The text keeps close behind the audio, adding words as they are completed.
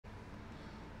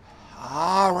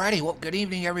Alrighty, well, good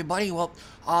evening, everybody. Well,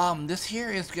 this here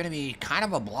is gonna be kind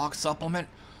of a blog supplement.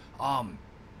 Um,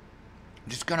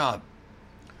 just gonna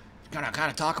kind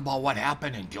of talk about what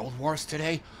happened in Guild Wars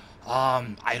today.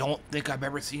 I don't think I've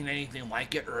ever seen anything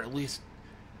like it, or at least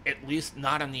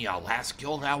not in the last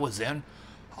guild I was in.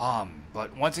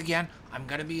 But once again, I'm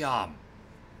gonna be I'm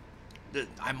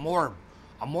more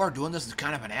doing this as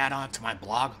kind of an add-on to my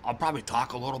blog. I'll probably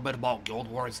talk a little bit about Guild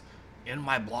Wars in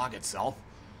my blog itself.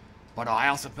 But I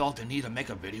also felt the need to make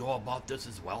a video about this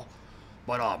as well.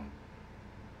 But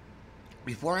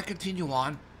before I continue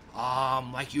on,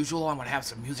 like usual, I'm gonna have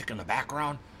some music in the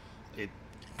background. It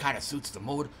kind of suits the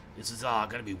mood. This is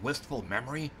gonna be Wistful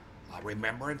Memory,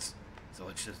 Remembrance. So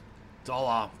it's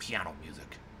all piano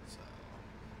music. So,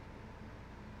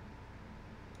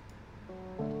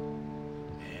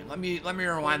 and let me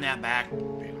rewind that back.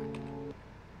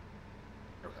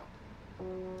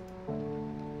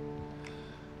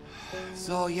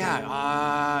 So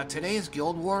yeah, today's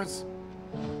Guild Wars.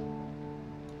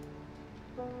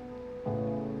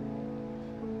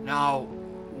 Now,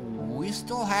 we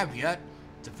still have yet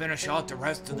to finish out the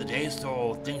rest of the day,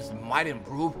 so things might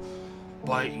improve.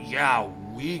 But yeah,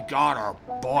 we got our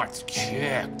butts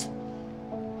kicked.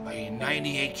 I mean,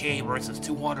 98k versus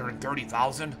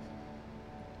 230,000.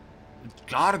 It's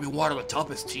gotta be one of the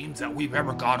toughest teams that we've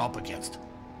ever gone up against.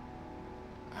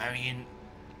 I mean,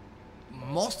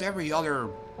 most every other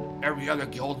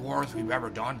Guild Wars we've ever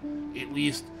done, at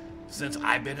least since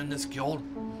I've been in this guild,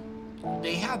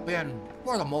 they have been,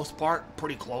 for the most part,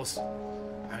 pretty close.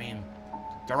 I mean,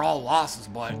 they're all losses,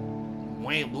 but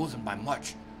we ain't losing by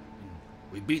much.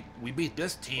 We beat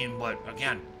this team, but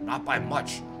again, not by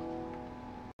much.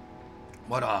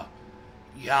 But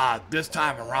yeah, this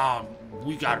time around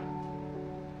we got.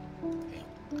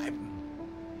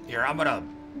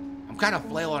 I'm kind of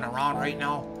flailing around right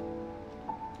now.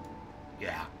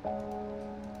 Yeah.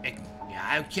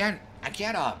 I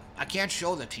can't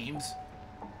show the teams.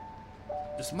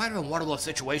 This might have been one of those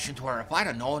situations where if I'd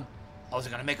have known I was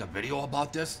gonna make a video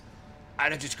about this,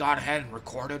 I'd have just gone ahead and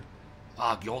recorded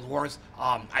Guild Wars.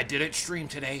 I didn't stream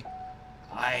today.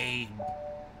 I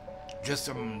just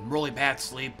some really bad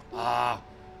sleep. I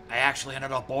actually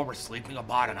ended up oversleeping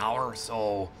about an hour,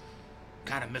 so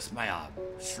kind of missed my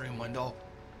stream window.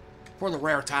 For the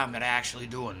rare time that I actually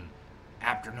do an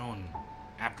afternoon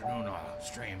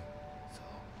stream. So,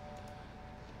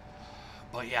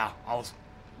 but yeah, I'll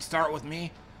start with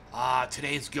me.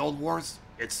 Today's Guild Wars,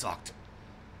 it sucked.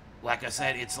 Like I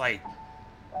said, it's like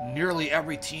nearly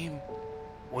every team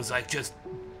was like just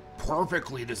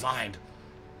perfectly designed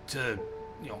to,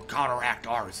 counteract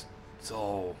ours.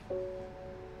 So,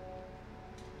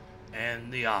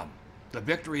 and the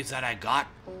victories that I got,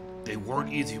 they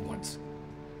weren't easy ones.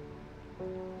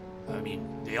 I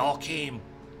mean, they all came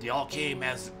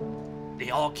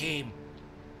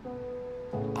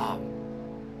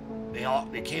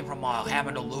from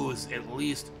having to lose at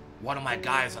least one of my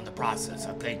guys on the process.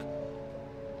 I think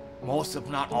most, if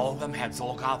not all of them, had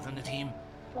Zolgoth in the team.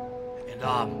 And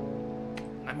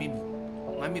I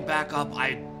mean, let me back up.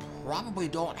 I probably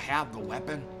don't have the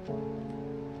weapon.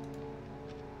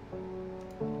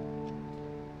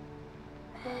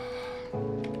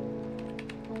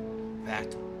 In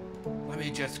fact, let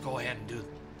me just go ahead and do.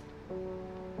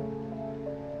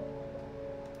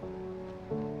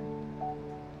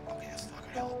 Okay, that's not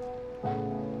gonna help.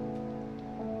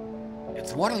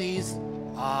 It's one of these,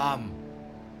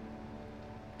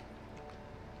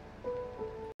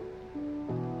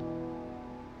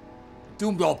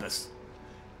 Doomed Opus.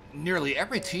 Nearly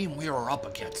every team we were up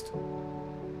against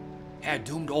had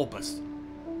Doomed Opus.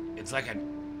 It's like a...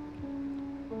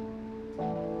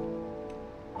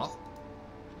 Well...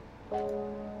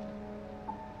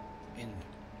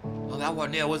 Well, that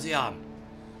one, it was the,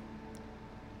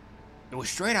 it was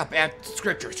straight up at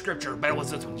Scripture, but it was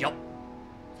this one, yep.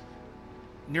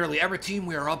 Nearly every team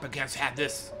we were up against had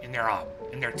this in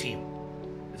their team.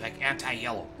 It's like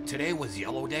anti-yellow. Today was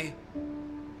Yellow Day.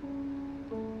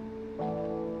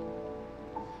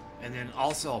 And then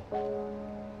also,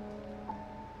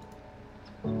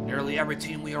 nearly every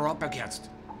team we were up against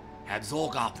had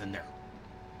Zolgoth in there.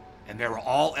 And they were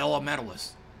all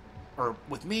elementalists. Or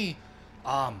with me,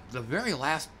 the very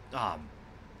last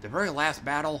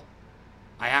battle,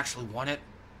 I actually won it.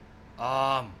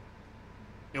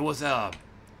 It was a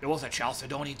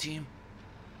Chalcedony team.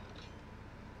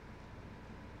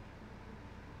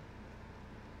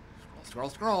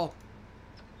 Scroll.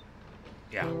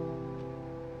 Yeah.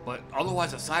 But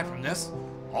otherwise, aside from this,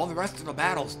 all the rest of the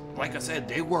battles, like I said,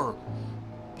 they were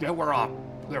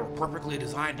perfectly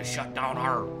designed to shut down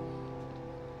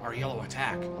our yellow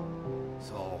attack.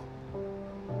 So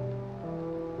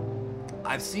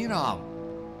I've seen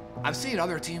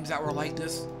other teams that were like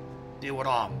this. They would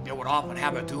often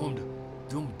have a doomed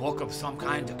book of some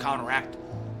kind to counteract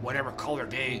whatever color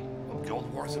day of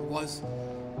Guild Wars it was.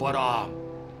 But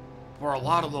for a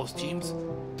lot of those teams,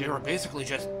 they were basically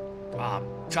just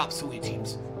chop suey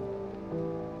teams.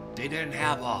 They didn't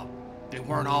have they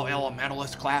weren't all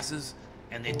elementalist classes,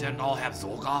 and they didn't all have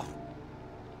Zolgoth.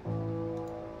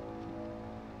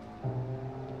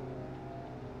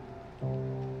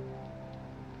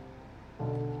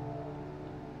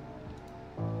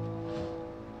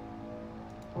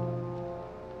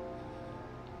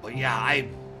 But yeah,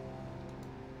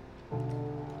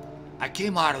 I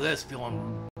came out of this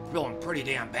feeling pretty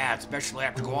damn bad, especially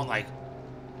after going like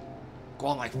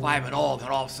 5-0, then all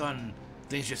of a sudden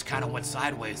things just kind of went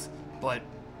sideways. But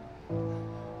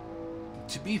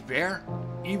to be fair,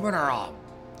 even our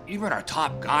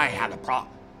top guy had a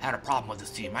problem with this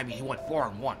team. I mean, he went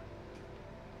 4-1.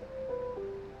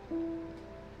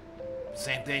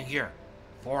 Same thing here,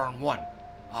 4-1.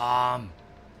 I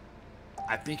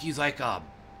think he's like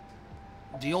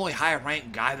the only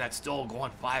high-ranked guy that's still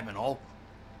going 5-0.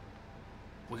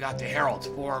 We got the Heralds,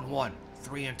 4-1,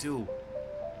 3-2.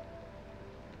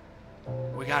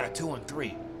 We got a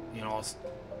 2-3. You know,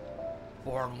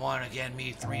 4-1 again.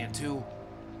 Me 3-2.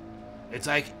 It's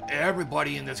like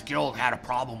everybody in this guild had a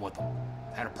problem with them.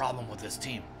 Had a problem with this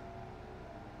team.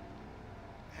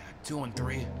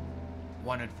 2-3,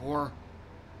 1-4.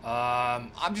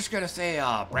 I'm just gonna say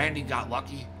Brandon got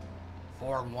lucky.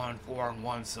 4-1,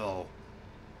 4-1. So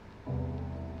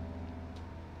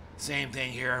same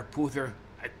thing here. Puther,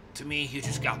 to me, he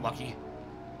just got lucky.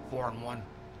 4-1,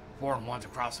 4-1s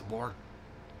across the board.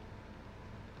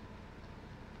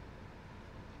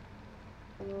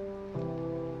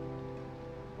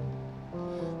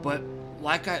 But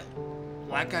like I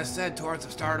said towards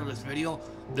the start of this video,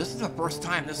 this is the first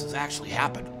time this has actually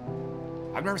happened.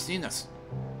 I've never seen this.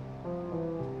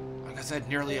 Like I said,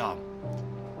 nearly all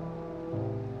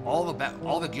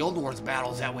the Guild Wars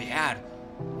battles that we have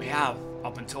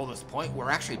up until this point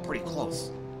were actually pretty close.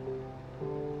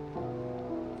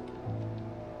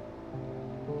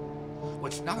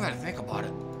 Which, now that I think about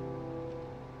it,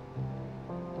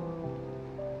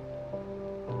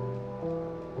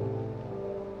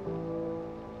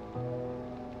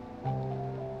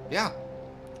 yeah,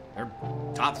 they're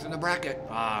tops in the bracket.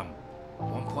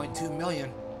 1.2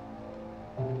 million.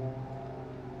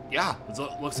 Yeah, it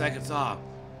looks like it's at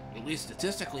least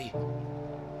statistically,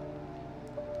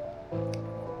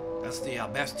 that's the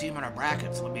best team in our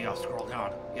bracket. So let me scroll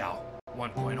down. Yeah,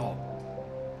 1.0.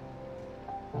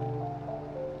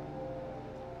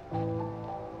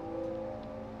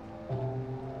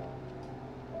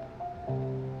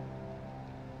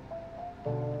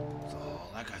 So,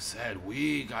 like I said,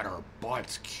 we got our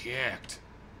butts kicked.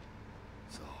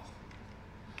 So,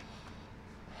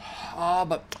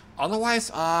 but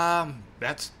otherwise,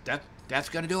 that's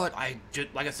gonna do it.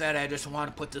 Like I said, I just want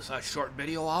to put this short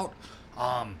video out.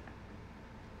 I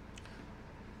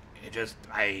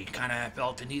kind of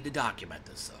felt the need to document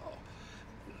this, so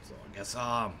I guess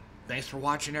thanks for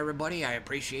watching, everybody. I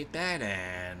appreciate that,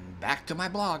 and back to my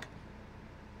blog.